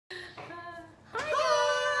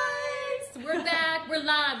We're back. We're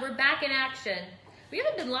live. We're back in action. We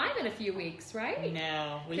haven't been live in a few weeks, right?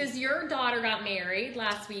 No. Because your daughter got married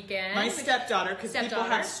last weekend. My stepdaughter, because people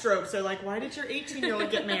have strokes. They're like, why did your 18-year-old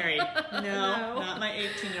get married? No, not my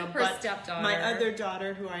 18-year-old. Her stepdaughter. My other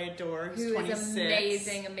daughter, who I adore, who's 26. Is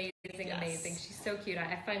amazing. She's so cute.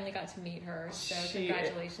 I finally got to meet her, so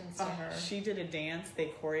congratulations to her. She did a dance.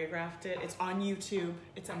 They choreographed it. It's on YouTube.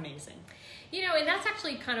 It's amazing. You know, and that's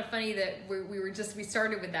actually kind of funny that we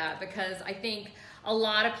started with that, because I think a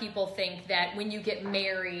lot of people think that when you get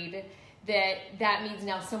married, that means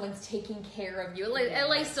now someone's taking care of you. At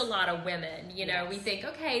least a lot of women, you know, we think,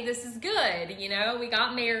 okay, this is good. You know, we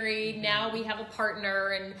got married. Now we have a partner,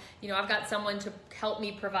 and, you know, I've got someone to help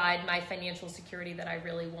me provide my financial security that I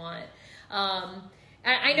really want.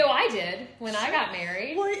 I know I did when I got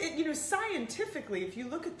married. Well, you know, scientifically, if you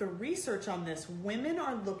look at the research on this, women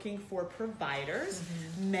are looking for providers.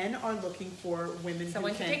 Men are looking for women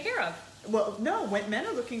someone who can to take care of. Well, no, men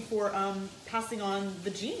are looking for passing on the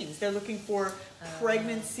genes. They're looking for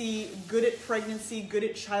pregnancy, good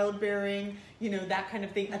at childbearing, you know, that kind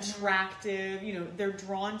of thing, attractive, you know, they're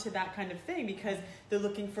drawn to that kind of thing because they're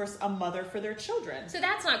looking for a mother for their children. So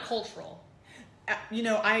that's not cultural. You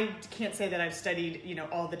know, I can't say that I've studied, you know,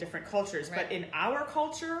 all the different cultures, but in our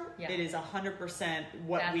culture, it is 100%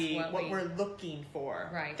 what we're looking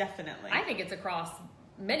for. Right. Definitely. I think it's across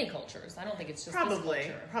many cultures. I don't think it's just this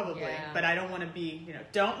culture. Probably. Yeah. But I don't want to be, you know,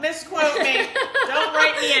 don't misquote me. Don't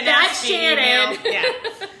write me a nasty email.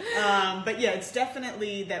 Yeah. But yeah, it's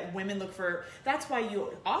definitely that women look for, that's why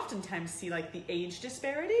you oftentimes see like the age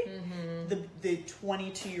disparity. The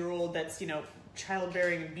 22-year-old that's, you know,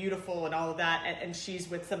 childbearing and beautiful and all of that, and she's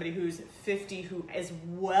with somebody who's 50 who is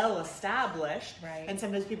well established, and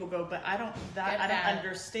sometimes people go, but I don't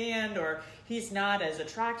understand, or he's not as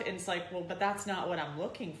attractive, and it's like, well, but that's not what I'm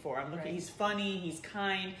looking for. I'm looking, he's funny, he's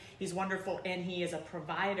kind, he's wonderful, and he is a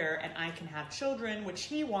provider, and I can have children, which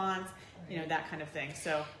he wants, you know, that kind of thing.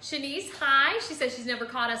 So Shanice, hi. She says she's never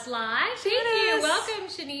caught us live. Thank you. Welcome,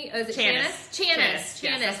 Shanice. Oh, is it Janice? Janice.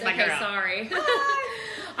 Yes, that's my okay, girl. Sorry.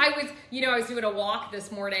 I was doing a walk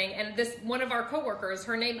this morning, and one of our coworkers,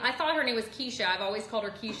 I thought her name was Keisha. I've always called her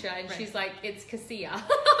Keisha, and she's like, it's Cassia.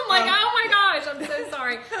 I'm like, oh my gosh, I'm so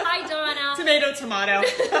sorry. Hi, Donna. Tomato.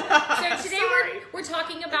 So today we're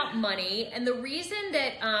talking about money, and the reason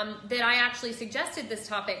that I actually suggested this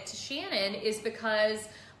topic to Shannon is because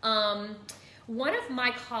one of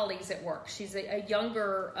my colleagues at work, she's a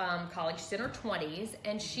younger colleague, she's in her 20s,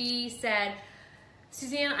 and she said,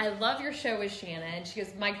 Suzanne, I love your show with Shannon. She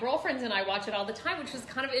goes, my girlfriends and I watch it all the time, which was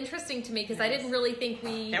kind of interesting to me because I didn't really think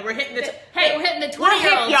we're hitting the 20-year-olds. We're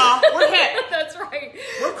hit, y'all. We're hit. That's right.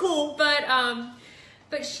 We're cool.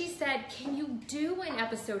 But she said, can you do an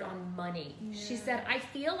episode on money? Yeah. She said, I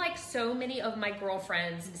feel like so many of my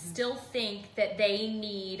girlfriends still think that they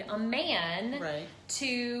need a man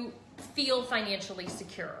to feel financially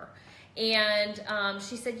secure. And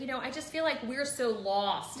she said, you know, I just feel like we're so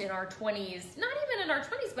lost in our 20s, not even in our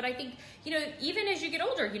 20s, but I think, you know, even as you get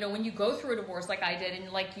older, you know, when you go through a divorce like I did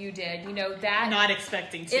and like you did, you know, that... Not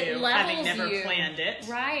expecting to, having never planned it.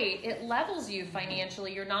 Right. It levels you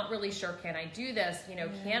financially. You're not really sure, can I do this? You know,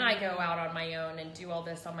 can I go out on my own and do all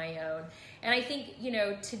this on my own? And I think, you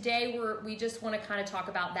know, today we just want to kind of talk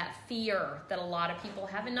about that fear that a lot of people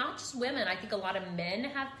have, and not just women. I think a lot of men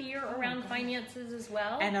have fear around finances as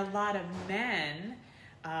well. And a lot of men,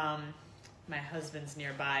 my husband's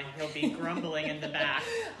nearby, he'll be grumbling in the back.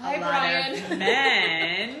 Hi, Brian. A lot of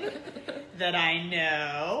men that I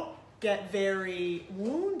know get very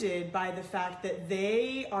wounded by the fact that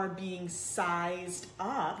they are being sized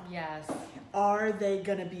up. Yes. Are they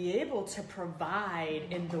going to be able to provide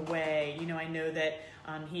in the way, you know, I know that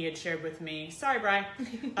he had shared with me, sorry, Bri,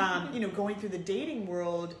 you know, going through the dating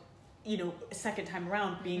world, you know, second time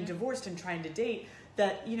around, being divorced and trying to date,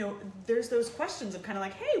 that, you know, there's those questions of kind of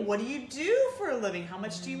like, hey, what do you do for a living? How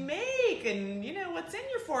much do you make? And, you know, what's in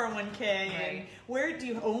your 401k? And where do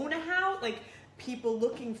you own a house? Like, people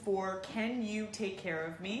looking for, can you take care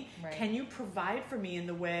of me? Can you provide for me in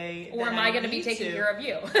the way or that am I going to be taking care of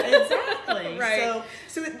you? Exactly.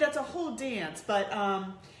 So that's a whole dance. But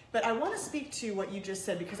I want to speak to what you just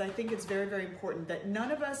said, because I think it's very, very important that none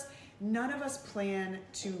of us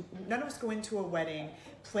go into a wedding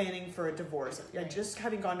planning for a divorce. Just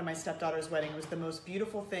having gone to my stepdaughter's wedding was the most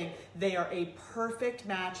beautiful thing. They are a perfect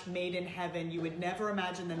match made in heaven. You would never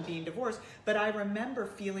imagine them being divorced. But I remember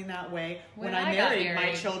feeling that way when I married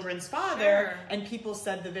my children's father, and people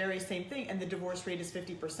said the very same thing, and the divorce rate is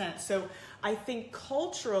 50%. So I think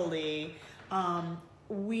culturally,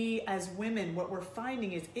 we as women, what we're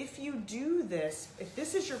finding is if you do this, if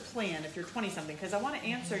this is your plan, if you're 20-something, because I want to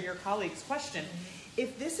answer your colleague's question,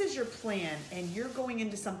 if this is your plan and you're going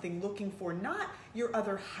into something looking for not your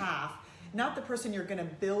other half, not the person you're going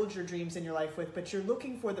to build your dreams in your life with, but you're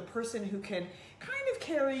looking for the person who can kind of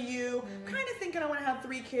carry you, kind of thinking, I want to have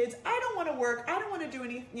 3 kids. I don't want to work. I don't want to do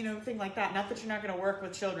anything like that. Not that you're not going to work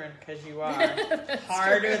with children, because you are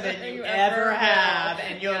harder than you ever have,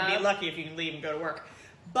 and you'll be lucky if you can leave and go to work.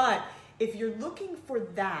 But if you're looking for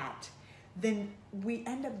that, then we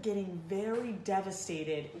end up getting very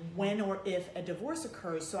devastated when or if a divorce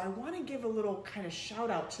occurs. So I want to give a little kind of shout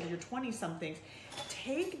out to your 20-somethings.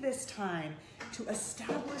 Take this time to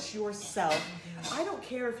establish yourself. I don't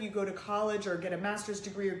care if you go to college or get a master's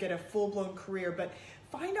degree or get a full-blown career, but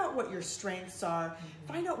find out what your strengths are,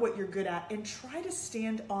 find out what you're good at, and try to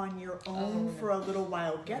stand on your own for a little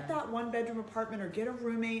while. Get that 1-bedroom apartment or get a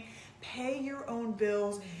roommate, pay your own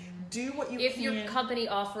bills, do what you can. If your company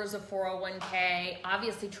offers a 401k,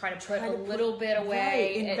 obviously try to put a little bit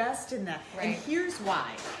away. Right, invest in that. Right. And here's why.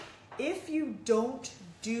 If you don't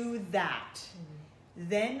do that,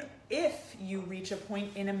 then if you reach a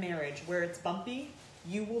point in a marriage where it's bumpy,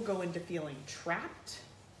 you will go into feeling trapped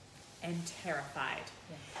and terrified.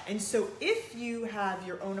 Yeah. And so if you have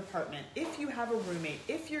your own apartment, if you have a roommate,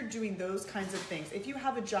 if you're doing those kinds of things, if you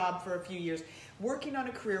have a job for a few years, working on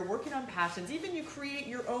a career, working on passions, even you create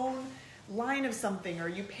your own line of something, or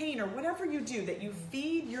you paint, or whatever you do, that you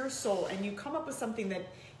feed your soul and you come up with something that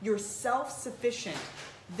you're self-sufficient,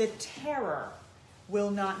 the terror will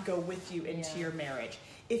not go with you into your marriage.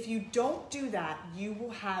 If you don't do that, you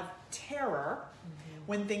will have terror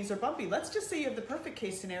when things are bumpy. Let's just say you have the perfect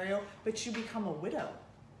case scenario, but you become a widow.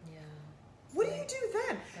 What do you do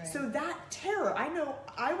then? Right. So that terror, I know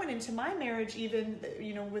I went into my marriage even,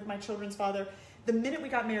 with my children's father. The minute we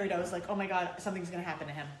got married, I was like, oh my God, something's going to happen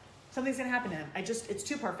to him. Something's going to happen to him. It's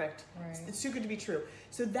too perfect. Right. It's too good to be true.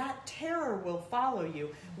 So that terror will follow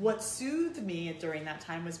you. What soothed me during that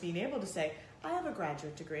time was being able to say, I have a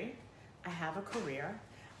graduate degree. I have a career.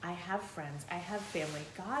 I have friends. I have family.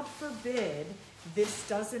 God forbid this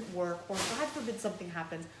doesn't work, or God forbid something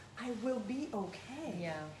happens. I will be okay.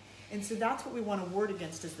 Yeah. And so that's what we want to ward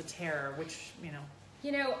against, is the terror, which,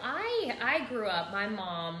 I grew up, my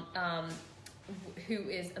mom, who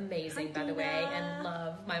is amazing, by the way, and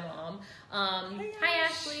love my mom. Hi,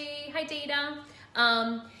 Ashley. Hi,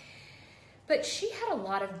 Data. But she had a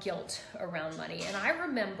lot of guilt around money. And I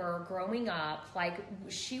remember growing up,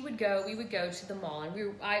 we would go to the mall,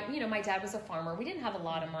 and my dad was a farmer. We didn't have a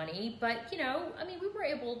lot of money, but, we were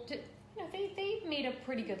able to, they made a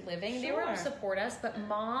pretty good living. Sure. They were able to support us, but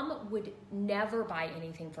Mom would never buy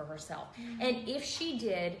anything for herself. And if she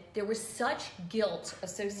did, there was such guilt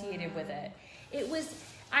associated with it.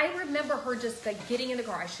 I remember her just getting in the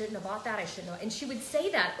car. I shouldn't have bought that. I shouldn't have. And she would say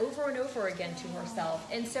that over and over again to herself.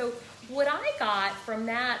 And so what I got from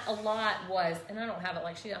that a lot was, and I don't have it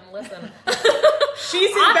like she doesn't listen.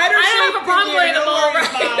 She's in better shape than you. Don't worry, Mom.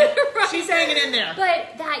 Right. She's hanging in there.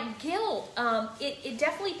 But that guilt, it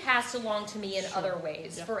definitely passed along to me in other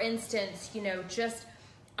ways. Yep. For instance,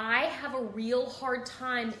 I have a real hard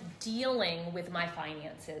time dealing with my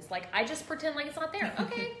finances. I just pretend like it's not there.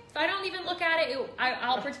 Okay, if I don't even look at it,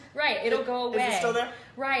 I'll pretend. Right, it'll go away. Is it still there?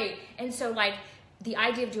 Right, and so the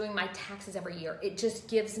idea of doing my taxes every year, it just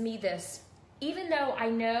gives me this. Even though I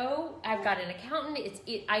know I've got an accountant,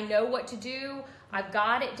 I know what to do. I've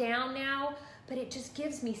got it down now, but it just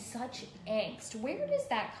gives me such angst. Where does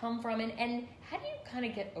that come from, and how do you kind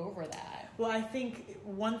of get over that? Well, I think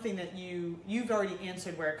one thing that you've already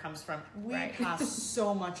answered where it comes from. We pass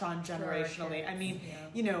so much on generationally. I mean,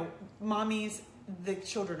 mommies, the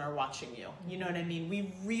children are watching you. You know what I mean?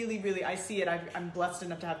 We really, really, I see it. I'm blessed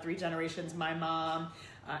enough to have 3 generations. My mom,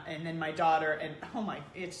 and then my daughter, and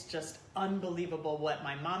it's just unbelievable what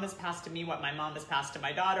my mom has passed to me, what my mom has passed to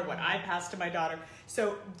my daughter, what I passed to my daughter.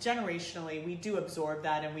 So generationally, we do absorb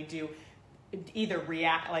that, and we do either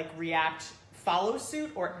react, follow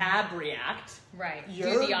suit, or abreact. Right.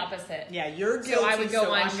 Do the opposite. Yeah, you're guilty. So I would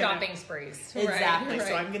go on shopping sprees. Exactly. Right.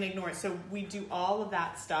 So I'm going to ignore it. So we do all of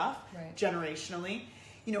that stuff generationally.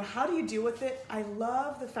 How do you deal with it? I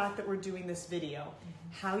love the fact that we're doing this video.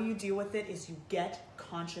 How you deal with it is you get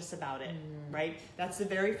conscious about it, right? That's the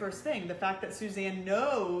very first thing. The fact that Suzanne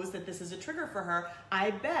knows that this is a trigger for her,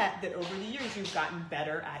 I bet that over the years you've gotten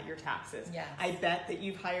better at your taxes. Yes. I bet that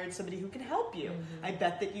you've hired somebody who can help you. I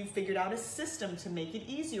bet that you've figured out a system to make it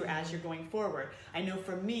easier as you're going forward. I know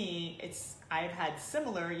for me, I've had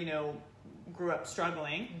similar, grew up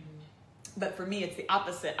struggling. But for me, it's the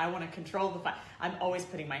opposite. I want to control I'm always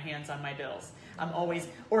putting my hands on my bills. I'm always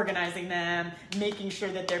organizing them, making sure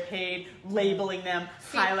that they're paid, labeling them,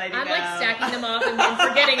 highlighting them. I'm like stacking them off and then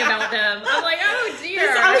forgetting about them. I'm like, oh dear.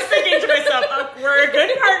 I was thinking to myself, oh, we're a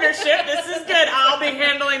good partnership. This is good. I'll be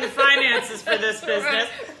handling the finances for this business.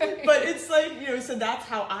 Right. But it's like, so that's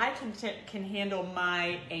how I can handle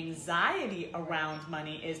my anxiety around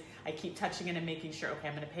money is I keep touching it and making sure, okay,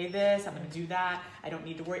 I'm going to pay this, I'm going to do that. I don't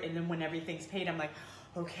need to worry. And then when everything's paid, I'm like,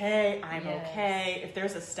 okay, I'm okay. If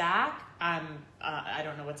there's a stack, I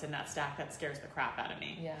don't know what's in that stack. That scares the crap out of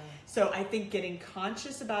me. Yeah. So I think getting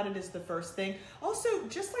conscious about it is the first thing. Also,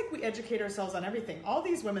 just like we educate ourselves on everything, all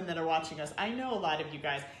these women that are watching us, I know a lot of you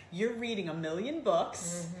guys, you're reading a million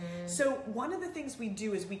books. Mm-hmm. So one of the things we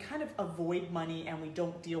do is we kind of avoid money and we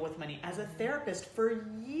don't deal with money. As a therapist for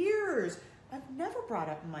years, I've never brought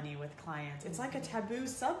up money with clients. It's like a taboo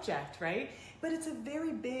subject, right? But it's a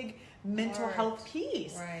very big mental health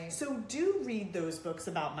piece. Right. So do read those books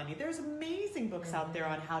about money. There's amazing books out there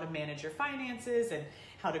on how to manage your finances and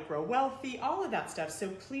how to grow wealthy, all of that stuff. So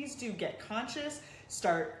please do get conscious,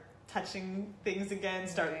 start touching things again,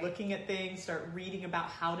 start looking at things, start reading about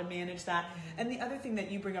how to manage that. And the other thing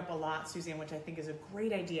that you bring up a lot, Suzanne, which I think is a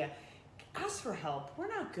great idea, ask for help. We're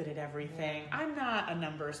not good at everything. I'm not a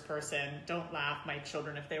numbers person. Don't laugh. My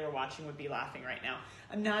children, if they were watching, would be laughing right now.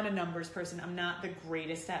 I'm not a numbers person. I'm not the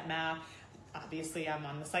greatest at math. Obviously, I'm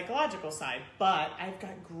on the psychological side, but I've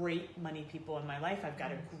got great money people in my life. I've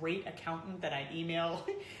got a great accountant that I email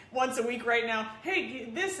once a week right now.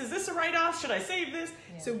 Hey, is this a write-off? Should I save this?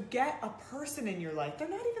 Yeah. So get a person in your life. They're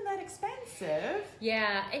not even that expensive.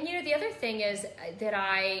 Yeah. And the other thing is that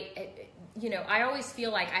I always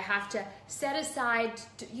feel like I have to set aside,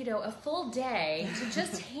 a full day to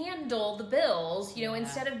just handle the bills,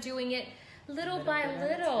 instead of doing it little by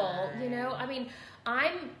little, I mean,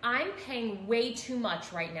 I'm paying way too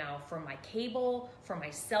much right now for my cable, for my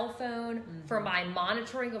cell phone, for my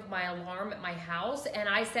monitoring of my alarm at my house. And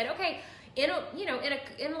I said, okay,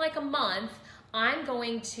 in like a month, I'm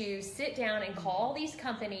going to sit down and call these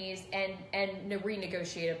companies and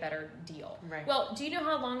renegotiate a better deal. Right. Well, do you know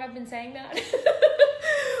how long I've been saying that?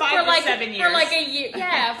 5 to 7 years. For like a year.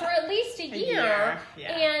 Yeah, for at least a year.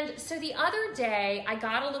 Yeah. And so the other day, I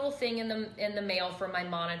got a little thing in the mail for my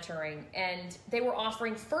monitoring, and they were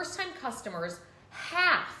offering first-time customers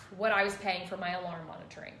half what I was paying for my alarm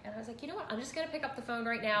monitoring. And I was like, you know what? I'm just going to pick up the phone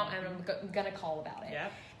right now, and I'm going to call about it.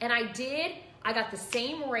 Yep. And I did. I got the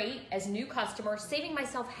same rate as new customers, saving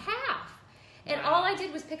myself half. And all I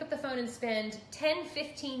did was pick up the phone and spend 10,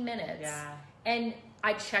 15 minutes. Yeah. And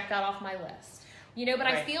I checked that off my list. But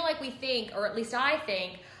I feel like we think, or at least I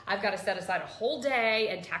think, I've got to set aside a whole day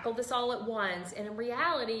and tackle this all at once. And in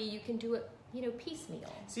reality, you can do it,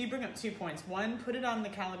 piecemeal. So you bring up 2 points. One, put it on the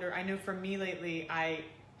calendar. I know for me lately,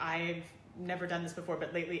 I've never done this before,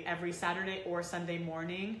 but lately every Saturday or Sunday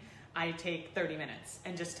morning, I take 30 minutes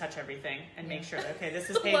and just touch everything and make sure, okay, this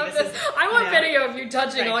is paid. I want video of you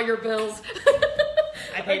touching all your bills.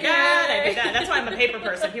 I pay that, I pay that. That's why I'm a paper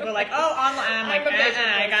person. People are like, oh, online. I'm like,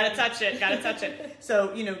 I gotta touch it.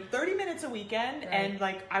 So, 30 minutes a weekend. Right. And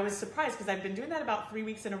like, I was surprised because I've been doing that about 3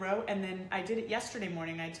 weeks in a row. And then I did it yesterday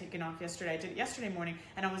morning. I'd taken off yesterday. I did it yesterday morning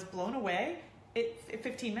and I was blown away.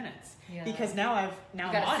 15 minutes because now I'm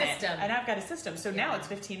on it and I've got a system. So now it's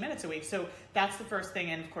 15 minutes a week. So that's the first thing.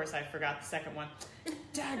 And of course I forgot the second one.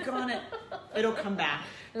 Daggone it. It'll come back.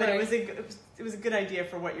 But it was a good idea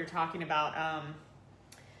for what you're talking about.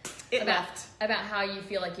 About how you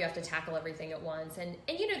feel like you have to tackle everything at once. And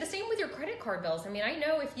the same with your credit card bills. I mean, I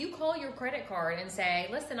know if you call your credit card and say,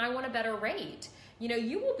 listen, I want a better rate,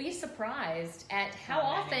 you will be surprised at how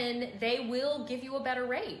often they will give you a better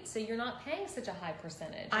rate. So you're not paying such a high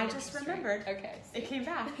percentage. I just remembered. Okay. It came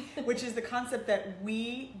back, which is the concept that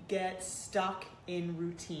we get stuck in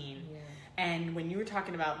routine. Yeah. And when you were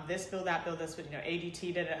talking about this bill, that bill, this, ADT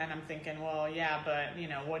did it, and I'm thinking, well, yeah, but,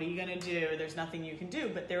 what are you going to do? There's nothing you can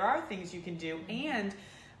do. But there are things you can do, and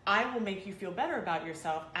I will make you feel better about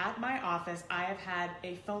yourself. At my office, I have had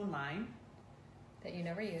a phone line that you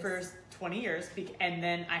never used for 20 years, and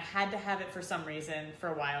then I had to have it for some reason for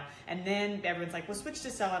a while, and then everyone's like, well, switch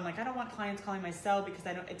to cell. I'm like, I don't want clients calling my cell because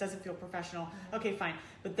it doesn't feel professional. Okay, fine.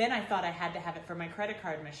 But then I thought I had to have it for my credit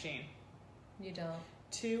card machine. You don't.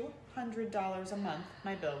 $200 a month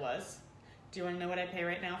my bill was. Do you want to know what I pay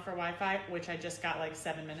right now for Wi-Fi, which I just got like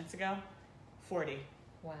 7 minutes ago? $40.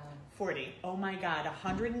 Wow. $40. Oh my God,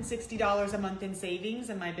 $160 a month in savings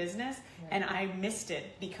in my business, and I missed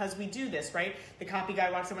it because we do this, right? The copy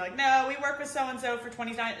guy walks in, we're like, no, we work with so-and-so for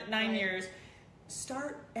 29 years.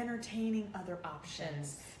 start entertaining other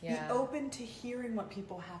options. Yeah. Be open to hearing what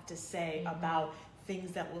people have to say about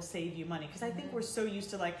things that will save you money. Because I think we're so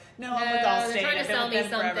used to like, no, I'm with Allstate. They're trying to sell me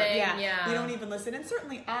something. Forever. Yeah. We don't even listen. And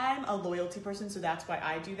certainly I'm a loyalty person, so that's why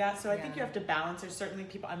I do that. So I think you have to balance. There's certainly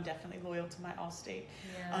people, I'm definitely loyal to my Allstate.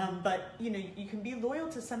 Yeah. But you know, you can be loyal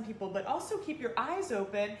to some people, but also keep your eyes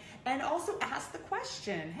open and also ask the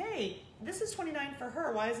question, hey, this is $29 for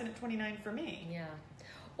her. Why isn't it $29 for me? Yeah.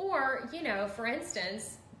 Or, you know, for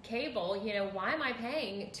instance, cable, you know, why am I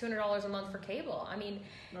paying $200 a month for cable? I mean,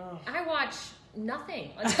 I watch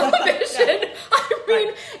nothing on television. I mean,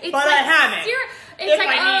 it's but like, I haven't. It's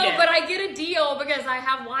like, but I get a deal because I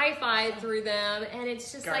have Wi-Fi through them, and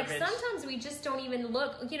it's just Garbage. like sometimes we just don't even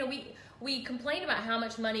look. You know, we complain about how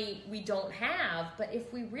much money we don't have, but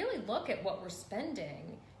if we really look at what we're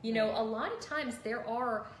spending, you know, a lot of times there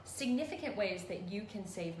are significant ways that you can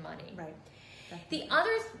save money. Right. The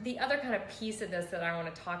other kind of piece of this that I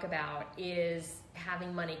want to talk about is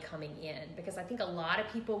having money coming in, because I think a lot of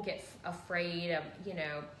people get afraid of, you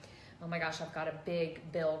know, oh my gosh, I've got a big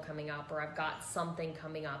bill coming up, or I've got something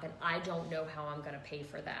coming up and I don't know how I'm going to pay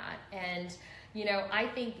for that. And, you know, I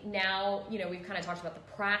think now, you know, we've kind of talked about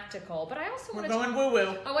the practical, but I also want to talk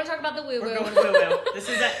woo-woo. I want to talk about the woo-woo. We're going woo-woo. This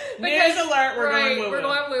is a news alert. We're going woo-woo. We're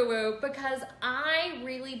going woo-woo because I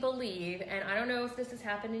really believe, and I don't know if this has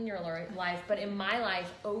happened in your life, but in my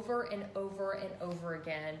life, over and over and over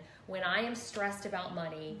again, when I am stressed about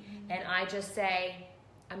money and I just say,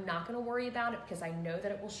 I'm not going to worry about it because I know that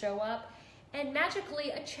it will show up, and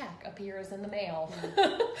magically a check appears in the mail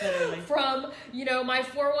from, you know, my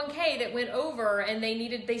 401k that went over and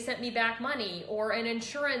they sent me back money, or an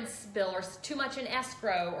insurance bill, or too much in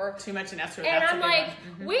escrow, or too much in escrow. And I'm like,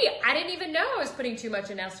 wait, I didn't even know I was putting too much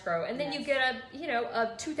in escrow. And then you get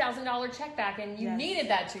a $2,000 check back, and you needed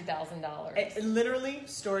that $2,000. Literally,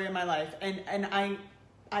 story of my life. And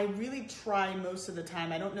I really try most of the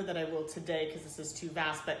time, I don't know that I will today because this is too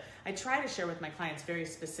vast, but I try to share with my clients very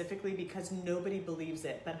specifically because nobody believes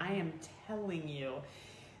it. But I am telling you,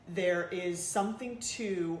 there is something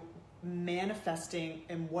to manifesting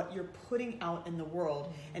and what you're putting out in the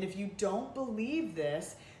world. And if you don't believe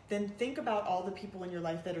this, then think about all the people in your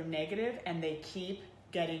life that are negative and they keep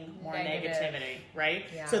getting more negativity, right?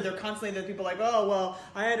 Yeah. So they're constantly, there's people like, oh, well,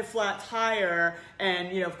 I had a flat tire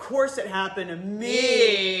and, you know, of course it happened to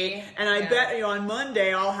me. And I bet, you know, on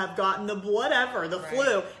Monday I'll have gotten the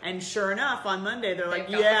flu. And sure enough, on Monday they're like,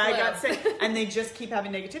 I got sick. And they just keep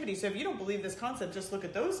having negativity. So if you don't believe this concept, just look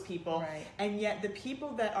at those people. Right. And yet the people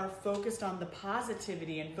that are focused on the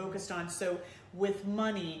positivity and focused on, so with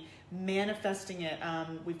money, manifesting it.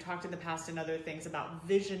 We've talked in the past and other things about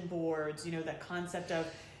vision boards, you know, that concept of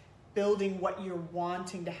building what you're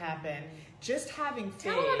wanting to happen. Just having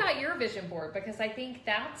faith. Tell them about your vision board, because I think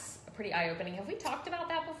that's pretty eye-opening. Have we talked about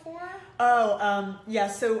that before? Yeah.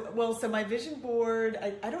 So my vision board,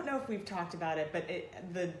 I don't know if we've talked about it, but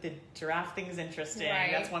the giraffe thing is interesting.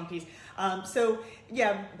 Right. That's one piece.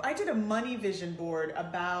 I did a money vision board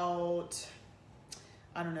about,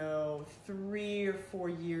 I don't know, 3 or 4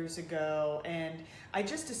 years ago, and I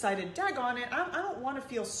just decided, daggone it, I don't want to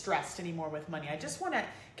feel stressed anymore with money. I just want to,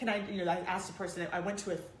 I asked a person, I went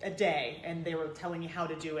to a day, and they were telling me how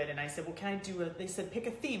to do it, and I said, well, they said, pick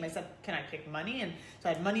a theme. I said, can I pick money? And so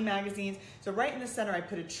I had money magazines. So right in the center, I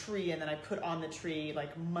put a tree, and then I put on the tree,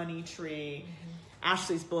 like, money tree.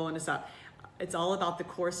 Ashley's blowing us up. It's all about the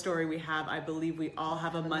core story we have. I believe we all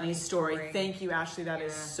have a money story. Thank you, Ashley. That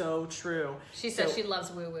is so true. She says she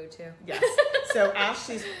loves woo-woo too. Yes. So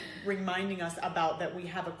Ashley's reminding us about that we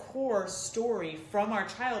have a core story from our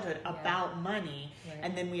childhood about money,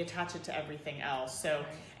 and then we attach it to everything else. So,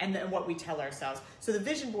 and then what we tell ourselves. So the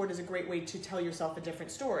vision board is a great way to tell yourself a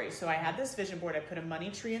different story. So I had this vision board. I put a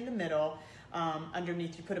money tree in the middle.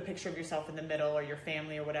 Underneath, you put a picture of yourself in the middle, or your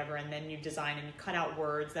family, or whatever, and then you design and you cut out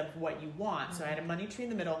words of what you want. So I had a money tree in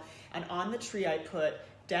the middle, and on the tree I put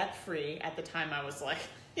debt-free. At the time I was like,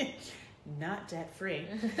 not debt-free.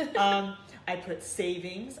 I put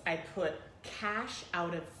savings, I put cash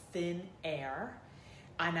out of thin air,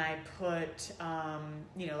 and I put,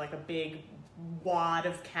 like a big wad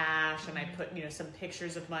of cash, and I put, some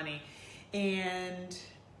pictures of money, and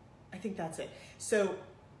I think that's it. So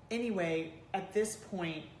anyway, at this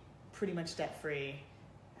point, pretty much debt-free,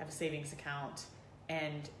 I have a savings account,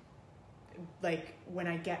 and like when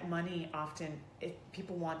I get money, often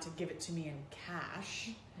people want to give it to me in cash,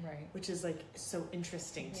 right? Which is like so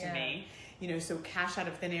interesting to me. So cash out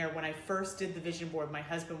of thin air. When I first did the vision board, my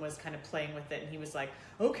husband was kind of playing with it, and he was like,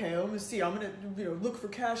 okay, I'm gonna look for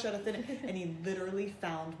cash out of thin air. And he literally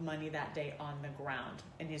found money that day on the ground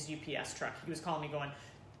in his UPS truck. He was calling me going,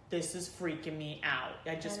 this is freaking me out.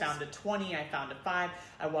 I just found a 20, I found a 5,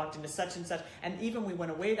 I walked into such and such. And even we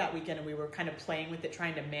went away that weekend and we were kind of playing with it,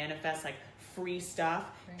 trying to manifest like free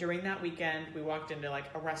stuff. Right. During that weekend, we walked into like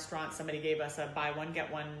a restaurant. Somebody gave us a buy one,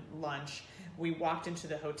 get one lunch. We walked into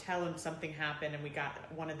the hotel and something happened and we got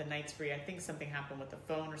one of the nights free. I think something happened with the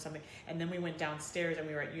phone or something. And then we went downstairs and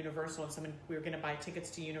we were at Universal and we were going to buy tickets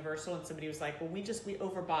to Universal and somebody was like, well, we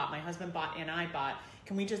overbought. My husband bought and I bought.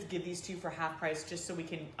 Can we just give these to you for half price just so we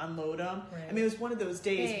can unload them? Right. I mean, it was one of those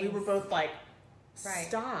days we were both like,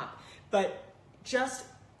 stop. But just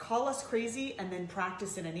call us crazy and then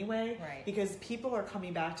practice it anyway. Right. Because people are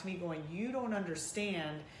coming back to me going, you don't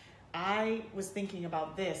understand. I was thinking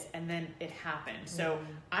about this and then it happened. So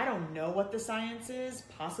I don't know what the science is,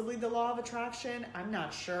 possibly the law of attraction. I'm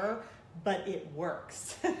not sure, but it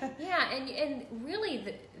works. Yeah, and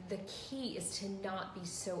really the key is to not be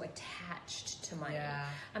so attached to money. Yeah.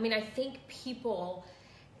 I mean, I think people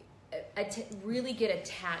really get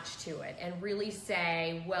attached to it and really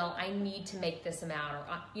say, well, I need to make this amount,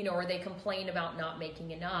 or they complain about not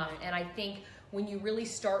making enough. Right. And I think when you really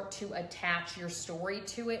start to attach your story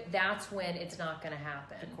to it, that's when it's not going to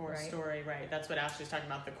happen. The core story, right. That's what Ashley's talking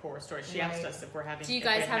about, the core story. She asked us if we're having... Do you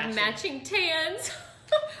guys have matching tans?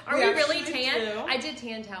 Are we really tan? I did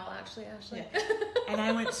tan towel, actually, Ashley. Yeah. And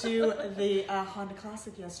I went to the Honda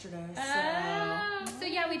Classic yesterday. So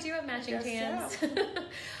yeah, we do have matching tans.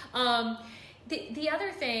 So. The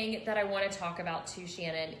other thing that I want to talk about too,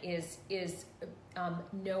 Shannon, is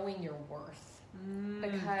knowing your worth.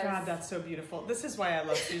 Because God, that's so beautiful. This is why I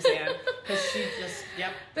love Suzanne, because she just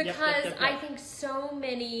Because I think so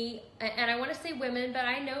many, and I want to say women, but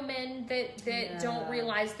I know men that don't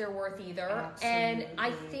realize their worth either. Absolutely. And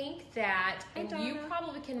I think that, and you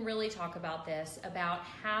probably can really talk about this, about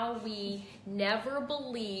how we never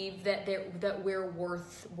believe that we're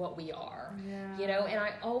worth what we are. Yeah. And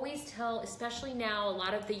I always tell, especially now, a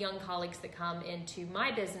lot of the young colleagues that come into my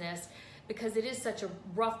business, because it is such a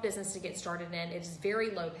rough business to get started in. It is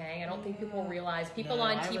very low paying. I don't think people realize. People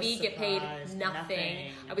on TV get paid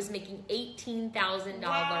nothing. I was making $18,000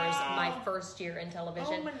 my first year in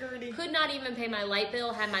television. Oh my goodie. Could not even pay my light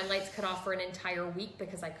bill. Had my lights cut off for an entire week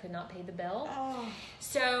because I could not pay the bill. Oh.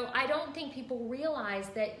 So I don't think people realize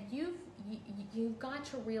that you've got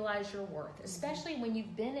to realize your worth, especially when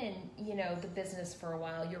you've been in, the business for a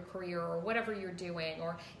while, your career or whatever you're doing,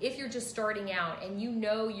 or if you're just starting out and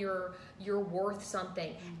you're worth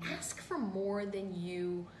something. Ask for more than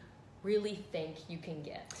you really think you can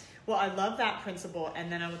get. Well, I love that principle,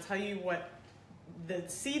 and then I will tell you what the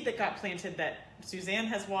seed that got planted that Suzanne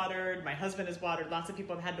has watered, my husband has watered, lots of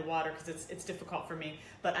people have had to water because it's difficult for me,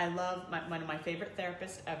 but I love one of my favorite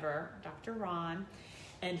therapists ever, Dr. Ron.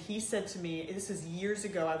 And he said to me, this is years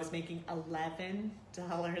ago, I was making $11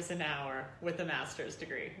 an hour with a master's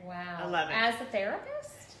degree. Wow. 11. As a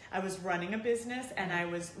therapist? I was running a business and I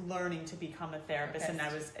was learning to become a therapist and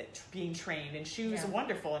I was being trained. And she was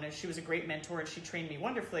wonderful and she was a great mentor and she trained me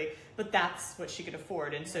wonderfully, but that's what she could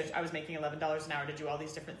afford. And so I was making $11 an hour to do all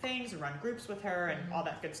these different things and run groups with her and all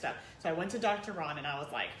that good stuff. So I went to Dr. Ron and I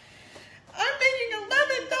was like, I'm making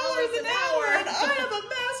 $11 an hour and I have a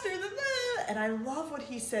master's. And I love what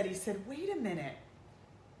he said. He said, wait a minute.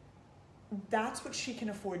 That's what she can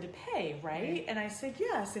afford to pay, right? And I said,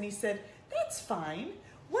 yes. And he said, that's fine.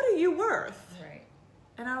 What are you worth? Right.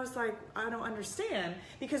 And I was like, I don't understand.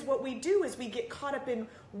 Because what we do is we get caught up in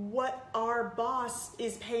what our boss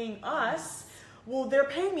is paying us. Well, they're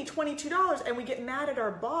paying me $22 and we get mad at our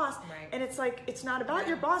boss. Right. And it's like, it's not about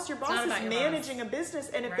your boss. Your boss is managing a business.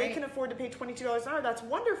 And if they can afford to pay $22 an hour, that's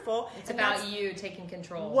wonderful. It's about you taking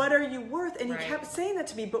control. What are you worth? And he kept saying that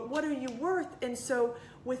to me, but what are you worth? And so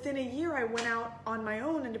within a year, I went out on my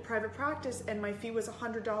own into private practice and my fee was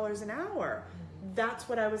 $100 an hour. Mm-hmm. That's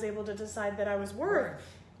what I was able to decide that I was worth.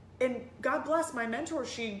 And God bless my mentor.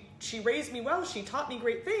 She raised me well. She taught me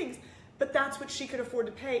great things. But that's what she could afford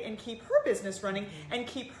to pay and keep her business running and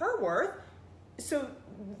keep her worth. So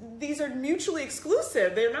these are mutually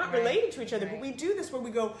exclusive. They're not related to each other. But we do this where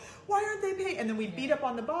we go, why aren't they paying? And then we beat up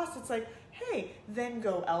on the boss. It's like, hey, then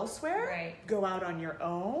go elsewhere. Right. Go out on your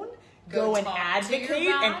own. Go and advocate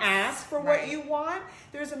and ask for what you want.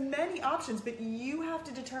 There's many options, but you have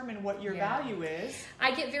to determine what your value is.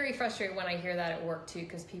 I get very frustrated when I hear that at work too,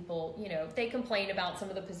 because people, they complain about some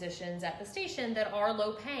of the positions at the station that are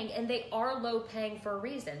low paying, and they are low paying for a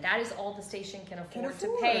reason. That is all the station can afford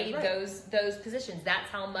to pay those positions. That's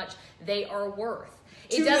how much they are worth.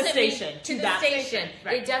 To the station.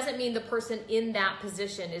 Right. It doesn't mean the person in that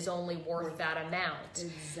position is only worth that amount.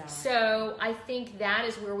 Exactly. So I think that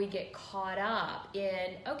is where we get caught up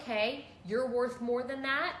in, okay, you're worth more than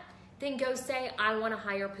that, then go say, I want a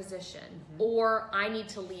higher position, or I need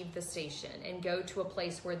to leave the station and go to a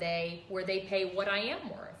place where they pay what I am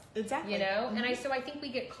worth. Exactly. You know? And I think we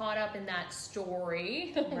get caught up in that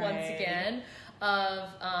story once again of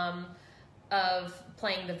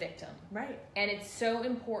playing the victim. Right. And it's so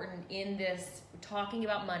important in this talking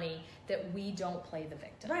about money that we don't play the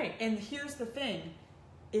victim. Right. And here's the thing.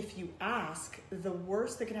 If you ask, the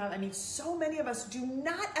worst that can happen, I mean, so many of us do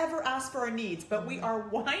not ever ask for our needs, but we are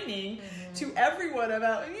whining to everyone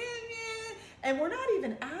about, and we're not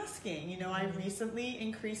even asking. You know, I recently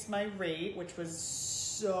increased my rate, which was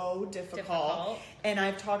so difficult. And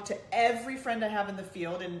I've talked to every friend I have in the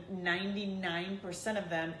field, and 99% of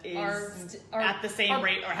them is at the same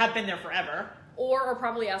rate or have been there forever. Or are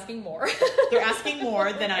probably asking more. They're asking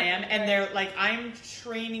more than I am. And they're like, I'm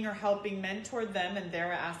training or helping mentor them, and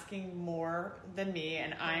they're asking more than me.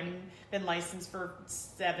 And I've been licensed for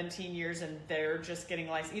 17 years, and they're just getting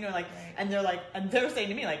licensed. You know, like, and they're like, and they're saying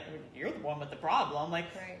to me, like, you're the one with the problem. Like,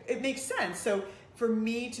 it makes sense. So for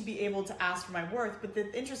me to be able to ask for my worth, but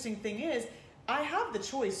the interesting thing is, I have the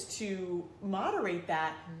choice to moderate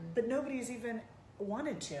that, but nobody's even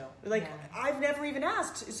wanted to. Like, I've never even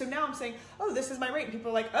asked. So now I'm saying, oh, this is my rate. And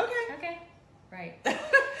people are like, okay. Right.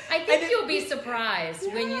 I think you'll be surprised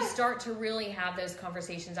when you start to really have those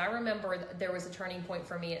conversations. I remember there was a turning point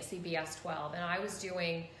for me at CBS 12, and I was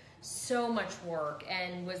doing so much work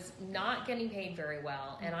and was not getting paid very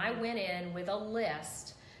well. And I went in with a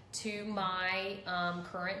list to my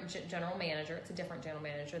current general manager. It's a different general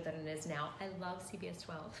manager than it is now. I love CBS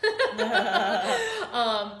 12.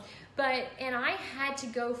 And I had to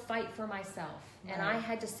go fight for myself. And I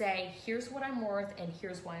had to say, here's what I'm worth, and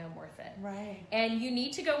here's why I'm worth it. Right. And you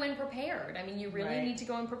need to go in prepared. I mean, you really need to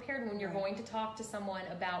go in prepared when you're going to talk to someone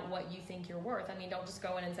about what you think you're worth. I mean, don't just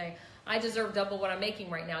go in and say, I deserve double what I'm making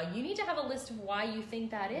right now. You need to have a list of why you think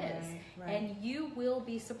that is. And you will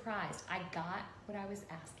be surprised. I got what I was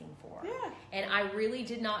asking for. Yeah. And I really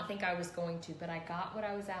did not think I was going to, but I got what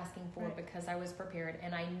I was asking for because I was prepared,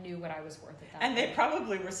 and I knew what I was worth at that point. And they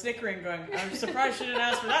probably were snickering, going, I'm surprised she didn't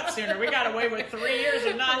ask for that sooner. We got away with 3 years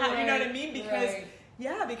of not having, you know what I mean? Because,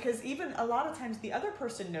 because even a lot of times the other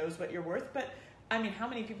person knows what you're worth, but I mean, how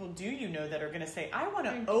many people do you know that are going to say, I want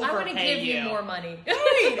to overpay you? I want to give you more money.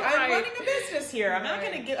 Right. I'm running a business here. I'm not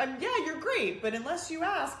going to give, you're great, but unless you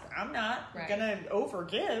ask, I'm not going to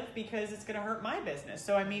overgive because it's going to hurt my business.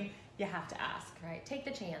 So, I mean, you have to ask. Right. Take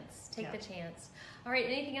the chance. Take the chance. All right.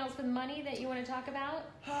 Anything else with money that you want to talk about?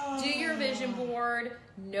 Do your vision board.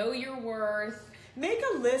 Know your worth. Make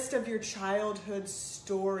a list of your childhood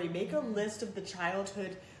story. Make a list of the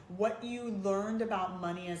childhood, what you learned about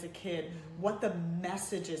money as a kid, what the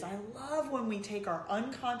message is. I love when we take our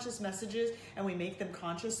unconscious messages and we make them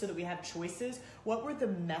conscious so that we have choices. What were the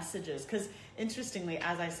messages? Because interestingly,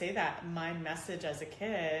 as I say that, my message as a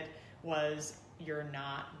kid was, you're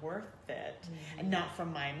not worth it. And not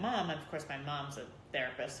from my mom. And of course, my mom's a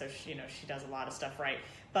therapist, so she does a lot of stuff right.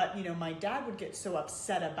 But, my dad would get so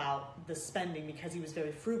upset about the spending because he was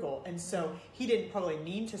very frugal. And so he didn't probably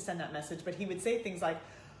mean to send that message, but he would say things like,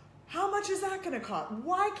 how much is that going to cost?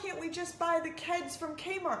 Why can't we just buy the Keds from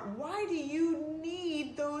Kmart? Why do you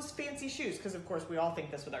need those fancy shoes? Because, of course, we all think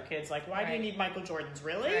this with our kids. Like, why do you need Michael Jordans?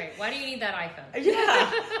 Really? Right. Why do you need that iPhone? Yeah.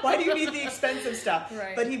 Why do you need the expensive stuff?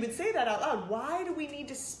 Right. But he would say that out loud. Why do we need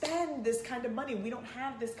to spend this kind of money? We don't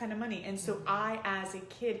have this kind of money. And so I, as a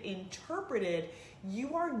kid, interpreted,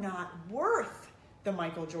 you are not worth the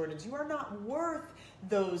Michael Jordans. You are not worth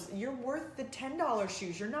those. You're worth the $10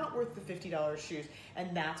 shoes. You're not worth the $50 shoes.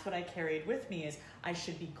 And that's what I carried with me is I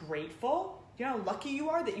should be grateful. You know how lucky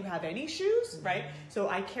you are that you have any shoes, right? So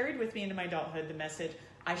I carried with me into my adulthood the message,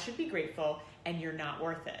 I should be grateful and you're not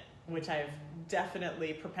worth it, which I've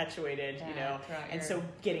definitely perpetuated, and so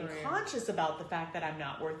getting conscious about the fact that I'm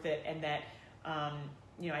not worth it and that,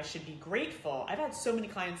 I should be grateful. I've had so many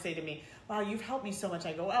clients say to me, wow, you've helped me so much.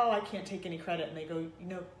 I go, oh, I can't take any credit. And they go,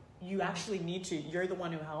 you actually need to. You're the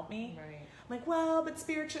one who helped me. Right. I'm like, well, but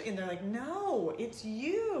spiritually. And they're like, no, it's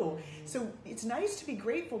you. So it's nice to be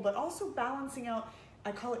grateful, but also balancing out,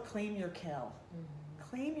 I call it claim your kill.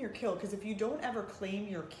 Claim your kill. Because if you don't ever claim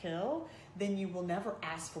your kill, then you will never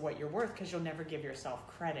ask for what you're worth because you'll never give yourself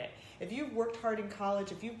credit. If you've worked hard in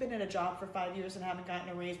college, if you've been in a job for 5 years and haven't gotten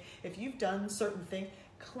a raise, if you've done certain things,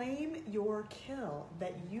 claim your kill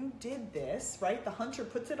that you did this, right? The hunter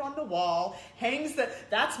puts it on the wall, hangs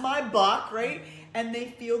that's my buck, right? And they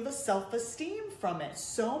feel the self-esteem from it.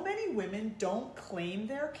 So many women don't claim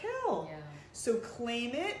their kill. Yeah. So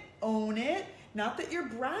claim it, own it. Not that you're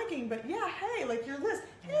bragging, but hey, like your list.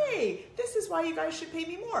 Hey, this is why you guys should pay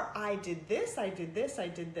me more. I did this, I did this, I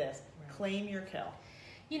did this. Right. Claim your kill.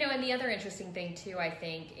 And the other interesting thing too, I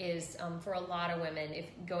think, is for a lot of women, if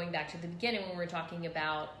going back to the beginning when we were talking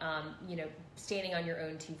about, standing on your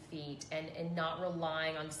own 2 feet and not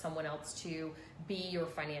relying on someone else to be your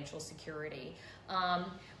financial security.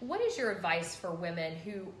 What is your advice for women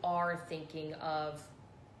who are thinking of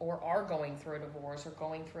or are going through a divorce or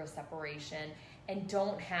going through a separation and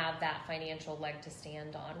don't have that financial leg to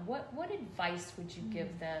stand on? What advice would you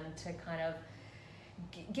give them to kind of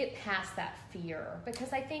get past that fear?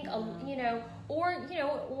 Because I think,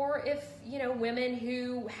 or if, women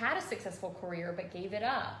who had a successful career but gave it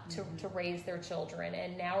up to raise their children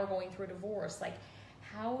and now are going through a divorce, like,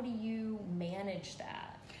 how do you manage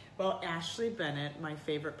that? Well, Ashley Bennett, my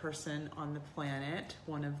favorite person on the planet,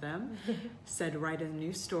 one of them, said, write a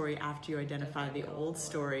new story after you identify the old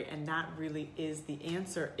story. And that really is the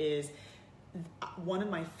answer. Is one of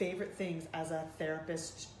my favorite things as a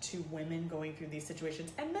therapist to women going through these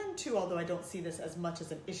situations, and men too, although I don't see this as much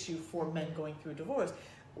as an issue for men going through divorce.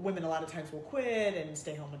 Women a lot of times will quit and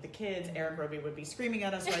stay home with the kids. Eric Roby would be screaming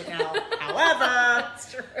at us right now. However,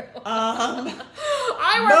 that's true.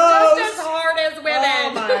 I work just as hard as women.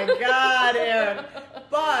 Oh my God, Eric.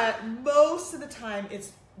 But most of the time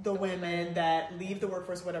it's the women that leave the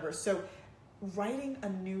workforce, whatever. So writing a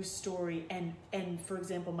new story and for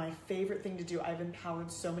example, my favorite thing to do, I've empowered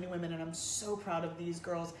so many women and I'm so proud of these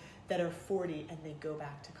girls that are 40 and they go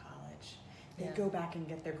back to college. They go back and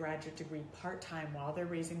get their graduate degree part-time while they're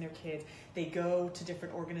raising their kids. They go to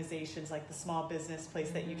different organizations like the small business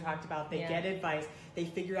place that you talked about. They get advice. They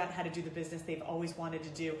figure out how to do the business they've always wanted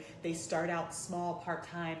to do. They start out small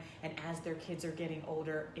part-time, and as their kids are getting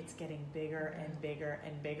older, it's getting bigger and bigger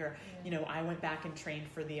and bigger. I went back and trained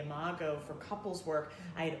for the Imago for couples work.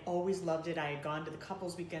 I had always loved it. I had gone to the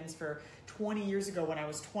couples weekends for 20 years ago when I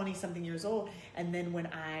was 20-something years old. And then when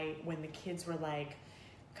the kids were like,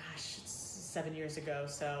 gosh, 7 years ago.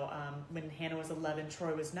 So when Hannah was 11,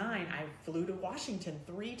 Troy was 9, I flew to Washington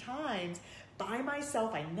 3 times by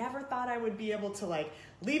myself. I never thought I would be able to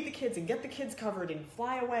leave the kids and get the kids covered and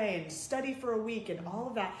fly away and study for a week and all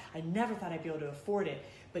of that. I never thought I'd be able to afford it.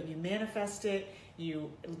 But you manifest it,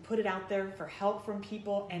 you put it out there for help from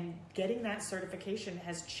people, and getting that certification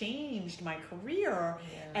has changed my career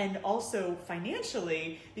and also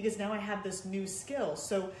financially, because now I have this new skill.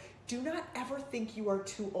 So do not ever think you are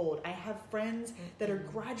too old. I have friends that are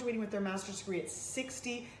graduating with their master's degree at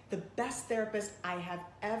 60. The best therapist I have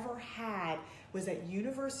ever had was at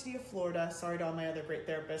University of Florida. Sorry to all my other great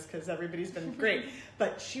therapists because everybody's been great.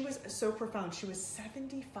 But she was so profound. She was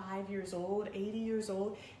 75 years old, 80 years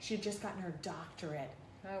old. She had just gotten her doctorate.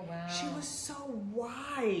 Oh, wow. She was so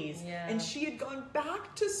wise. And she had gone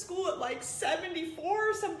back to school at 74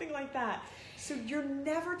 or something like that. So you're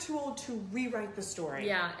never too old to rewrite the story.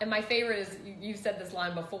 Yeah, and my favorite is, you've said this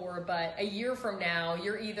line before, but a year from now,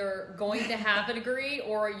 you're either going to have a degree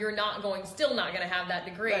or you're still not going to have that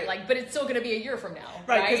degree. Right. But it's still going to be a year from now.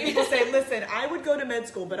 Right, because people say, listen, I would go to med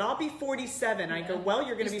school, but I'll be 47. I go, well,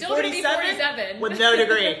 you're going to be 47 with no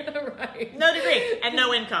degree. Right. No degree and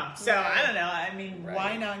no income. So I don't know. I mean,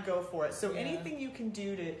 why not go for it? So anything you can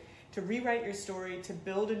do to rewrite your story, to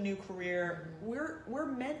build a new career. We're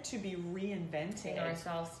meant to be reinventing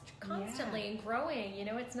ourselves constantly and growing.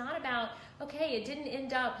 It's not about, okay, it didn't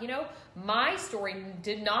end up, my story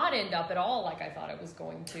did not end up at all like I thought it was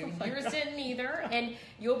going to. Yours didn't either. And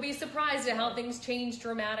you'll be surprised at how things change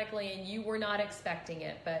dramatically and you were not expecting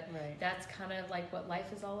it. But that's kind of like what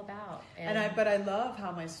life is all about. But I love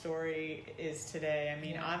how my story is today. I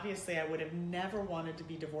mean, obviously I would have never wanted to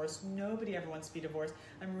be divorced. Nobody ever wants to be divorced.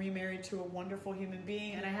 I'm remarried to a wonderful human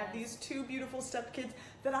being, and I have these 2 beautiful stepkids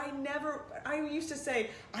that I used to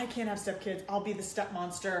say, I can't have stepkids. I'll be the step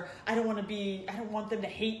monster. I don't want them to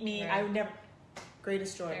hate me. I would never.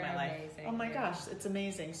 Greatest joy of my life. Amazing. Oh my gosh, it's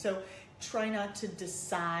amazing. So try not to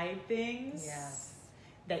decide things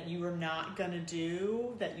that you are not going to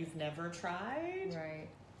do, that you've never tried. Right.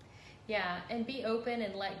 Yeah, and be open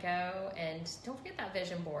and let go, and don't forget that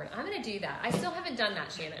vision board. I'm going to do that. I still haven't done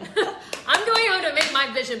that, Shannon. I'm going home to make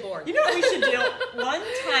my vision board. You know what we should do? One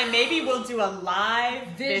time, maybe we'll do a live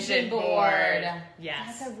vision board.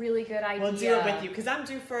 Yes. That's a really good idea. We'll do it with you, because I'm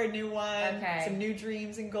due for a new one. Okay. Some new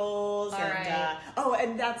dreams and goals.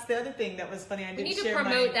 And that's the other thing that was funny. We need to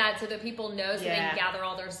promote that so that people know, so they can gather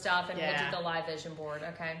all their stuff, and we'll do the live vision board.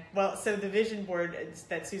 Okay. Well, so the vision board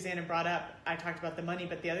that Susanna brought up, I talked about the money,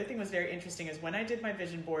 but the other thing was very interesting is when I did my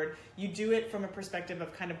vision board, you do it from a perspective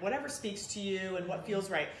of kind of whatever speaks to you and what feels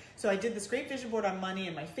right. So I did this great vision board on money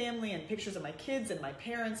and my family and pictures of my kids and my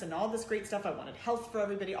parents and all this great stuff. I wanted health for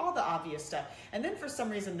everybody, all the obvious stuff. And then for some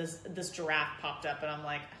reason this giraffe popped up and I'm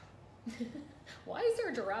like, Why is there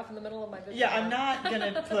a giraffe in the middle of my vision board? Yeah, I'm not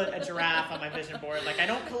going to put a giraffe on my vision board. Like, I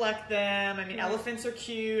don't collect them. I mean, elephants are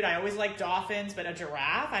cute. I always like dolphins, but a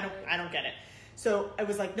giraffe, I don't get it. So I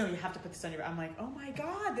was like, no, you have to put this on your, I'm like, oh my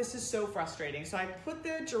God, this is so frustrating. So I put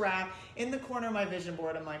the giraffe in the corner of my vision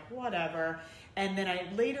board. I'm like, whatever. And then I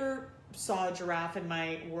later saw a giraffe in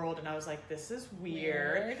my world and I was like, this is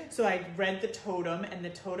weird. So I read the totem, and the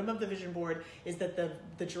totem of the vision board is that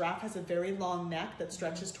the giraffe has a very long neck that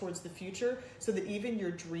stretches towards the future, so that even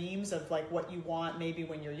your dreams of like what you want maybe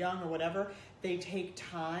when you're young or whatever, they take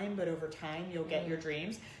time, but over time you'll get your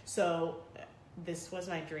dreams. So this was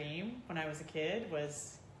my dream when I was a kid,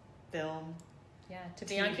 was film. Yeah, to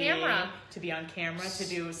be TV, on camera. To be on camera, to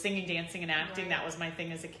do singing, dancing, and acting. That was my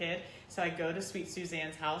thing as a kid. So I go to Sweet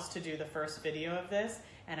Suzanne's house to do the first video of this,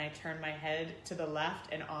 and I turn my head to the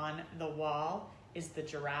left, and on the wall is the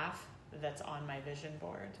giraffe that's on my vision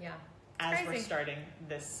board. Yeah. As crazy. We're starting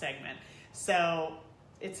this segment. So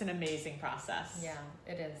it's an amazing process. Yeah,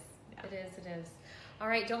 it is. Yeah. It is. All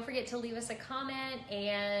right, don't forget to leave us a comment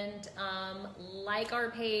and like our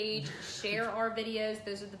page, share our videos.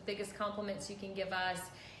 Those are the biggest compliments you can give us.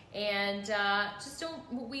 And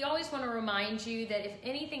we always want to remind you that if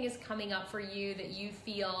anything is coming up for you that you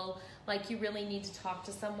feel like you really need to talk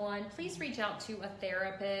to someone, please reach out to a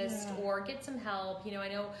therapist or get some help. You know, I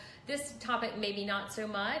know this topic maybe not so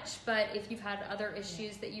much, but if you've had other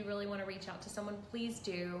issues that you really want to reach out to someone, please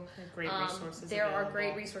do. There are great resources There are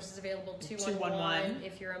great resources available. 211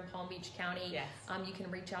 if you're in Palm Beach County. Yes. You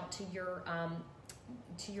can reach out to your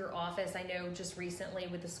office. I know just recently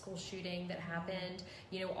with the school shooting that happened,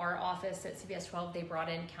 you know, our office at CBS 12, they brought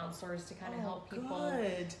in counselors to kind of help people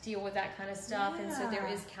deal with that kind of stuff. And so there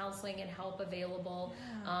is counseling and help available.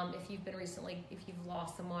 If you've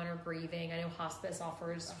lost someone or grieving, I know hospice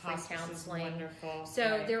offers free counseling. Wonderful.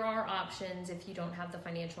 So there are options if you don't have the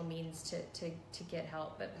financial means to get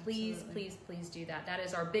help. But please do that. That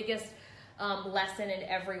is our biggest lesson in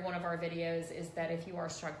every one of our videos, is that if you are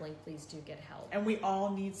struggling, please do get help. And we all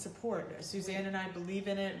need support. Suzanne and I believe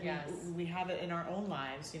in it. Yes. We have it in our own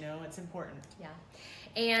lives, you know, it's important. Yeah.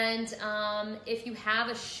 And if you have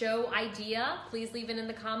a show idea, please leave it in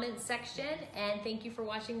the comments section. And thank you for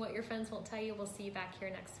watching What Your Friends Won't Tell You. We'll see you back here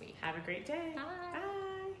next week. Have a great day. Bye. Bye.